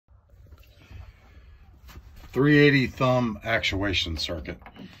380 thumb actuation circuit.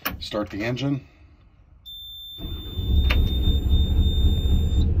 Start the engine.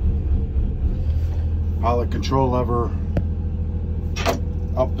 Pilot control lever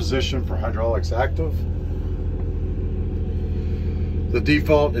up position for hydraulics active. The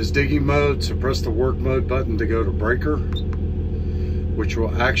default is digging mode, so press the work mode button to go to breaker, which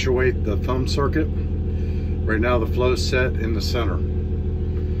will actuate the thumb circuit. Right now the flow is set in the center.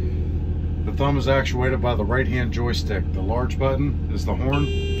 The thumb is actuated by the right hand joystick. The large button is the horn.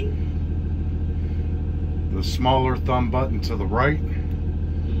 The smaller thumb button to the right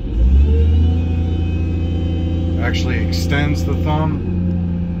actually extends the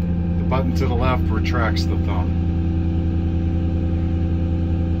thumb. The button to the left retracts the thumb.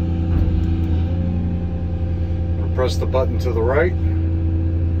 Press the button to the right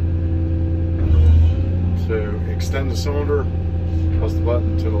to extend the cylinder. Press the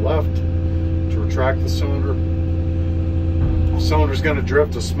button to the left to retract the cylinder. The cylinder is going to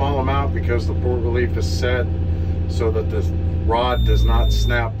drift a small amount because the port relief is set so that the rod does not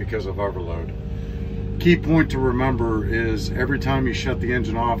snap because of overload. Key point to remember is every time you shut the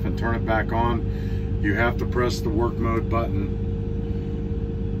engine off and turn it back on, you have to press the work mode button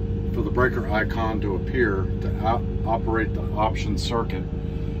for the breaker icon to appear to operate the option circuit,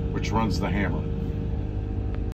 which runs the hammer.